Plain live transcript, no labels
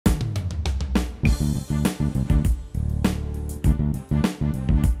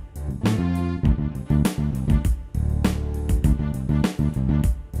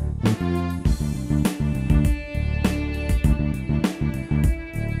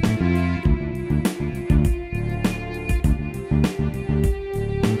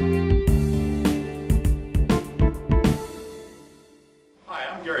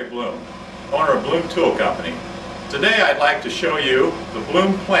Blum Tool Company. Today I'd like to show you the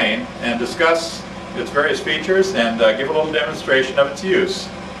Blum plane and discuss its various features and give a little demonstration of its use.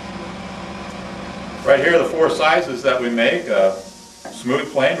 Right here are the four sizes that we make. A smooth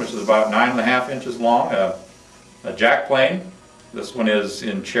plane, which is about 9.5 inches long, a jack plane. This one is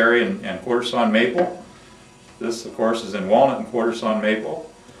in cherry and quarter sawn maple. This, of course, is in walnut and quarter sawn maple.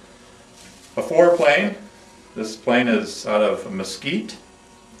 A four plane. This plane is out of mesquite.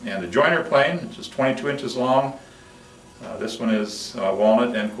 And a joiner plane, which is 22 inches long. This one is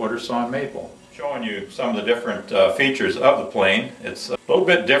walnut and quarter sawn maple. Showing you some of the different features of the plane. It's a little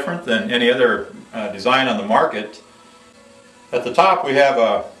bit different than any other design on the market. At the top we have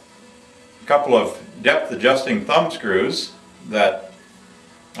a couple of depth adjusting thumb screws that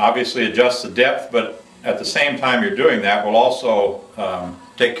obviously adjust the depth, but at the same time you're doing that will also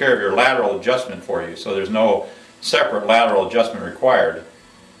take care of your lateral adjustment for you, so there's no separate lateral adjustment required.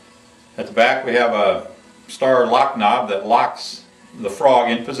 At the back we have a star lock knob that locks the frog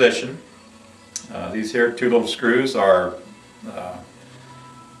in position. These here two little screws are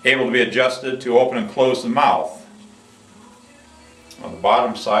able to be adjusted to open and close the mouth. On the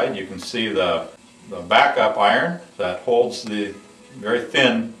bottom side you can see the backup iron that holds the very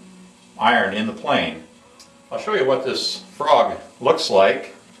thin iron in the plane. I'll show you what this frog looks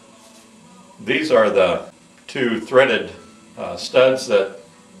like. These are the two threaded studs that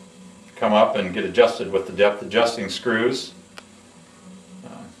come up and get adjusted with the depth adjusting screws.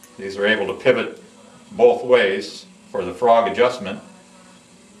 These are able to pivot both ways for the frog adjustment.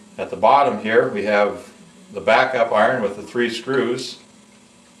 At the bottom here we have the backup iron with the three screws.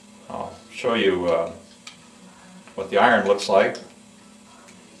 I'll show you what the iron looks like.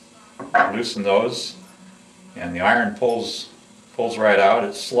 Loosen those and the iron pulls right out.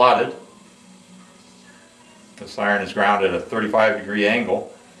 It's slotted. This iron is ground at a 35-degree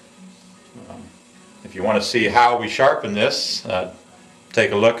angle. If you want to see how we sharpen this,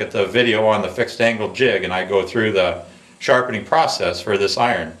 take a look at the video on the fixed angle jig, and I go through the sharpening process for this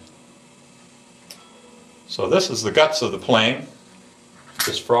iron. So this is the guts of the plane.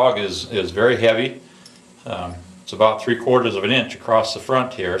 This frog is very heavy. It's about 3/4 of an inch across the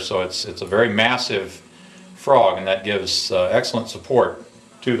front here, so it's a very massive frog, and that gives excellent support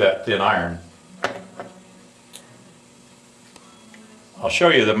to that thin iron. I'll show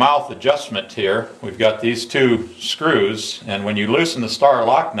you the mouth adjustment here. We've got these two screws, and when you loosen the star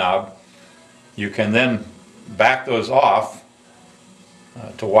lock knob, you can then back those off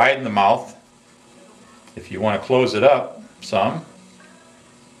to widen the mouth. If you want to close it up some,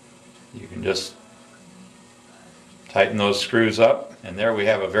 you can just tighten those screws up, and there we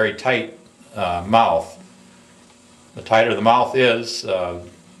have a very tight mouth. The tighter the mouth is, the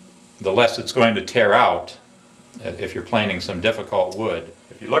less it's going to tear out if you're planing some difficult wood.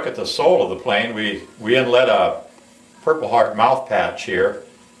 If you look at the sole of the plane, we inlet a Purple Heart mouth patch here,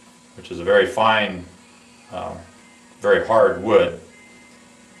 which is a very fine, very hard wood.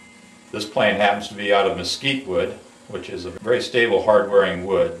 This plane happens to be out of mesquite wood, which is a very stable, hard-wearing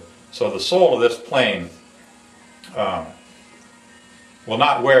wood. So the sole of this plane will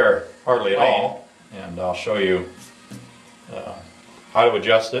not wear hardly at all, and I'll show you how to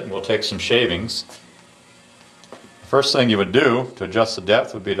adjust it, and we'll take some shavings. First thing you would do to adjust the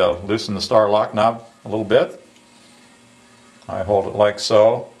depth would be to loosen the star lock knob a little bit. I hold it like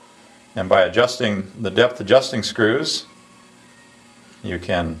so, and by adjusting the depth adjusting screws you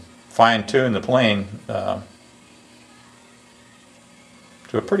can fine-tune the plane to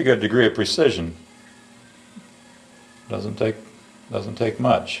a pretty good degree of precision. Doesn't take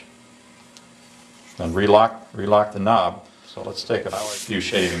much. Then relock the knob. So let's take a few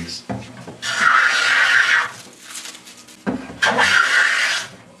shavings.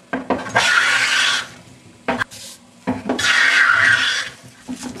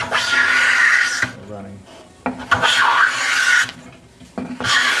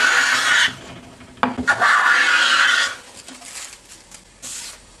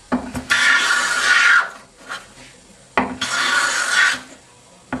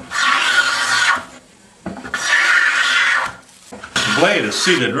 The blade is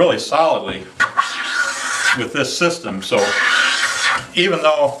seated really solidly with this system, so even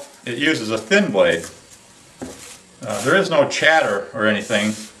though it uses a thin blade, there is no chatter or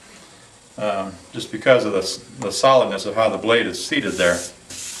anything, just because of the solidness of how the blade is seated there.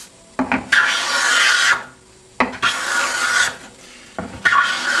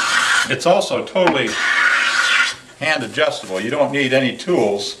 It's also totally hand adjustable. You don't need any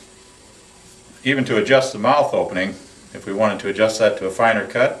tools even to adjust the mouth opening. If we wanted to adjust that to a finer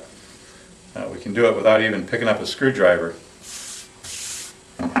cut, we can do it without even picking up a screwdriver.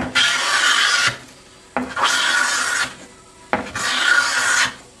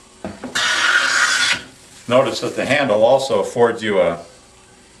 Notice that the handle also affords you a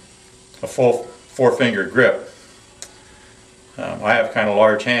full 4-finger grip. I have kind of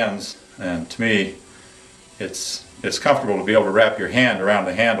large hands, and to me it's comfortable to be able to wrap your hand around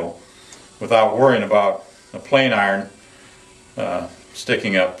the handle without worrying about a plane iron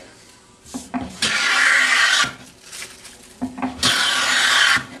sticking up.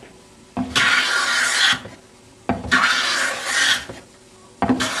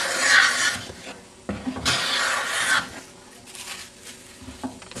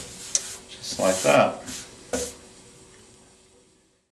 Just like that.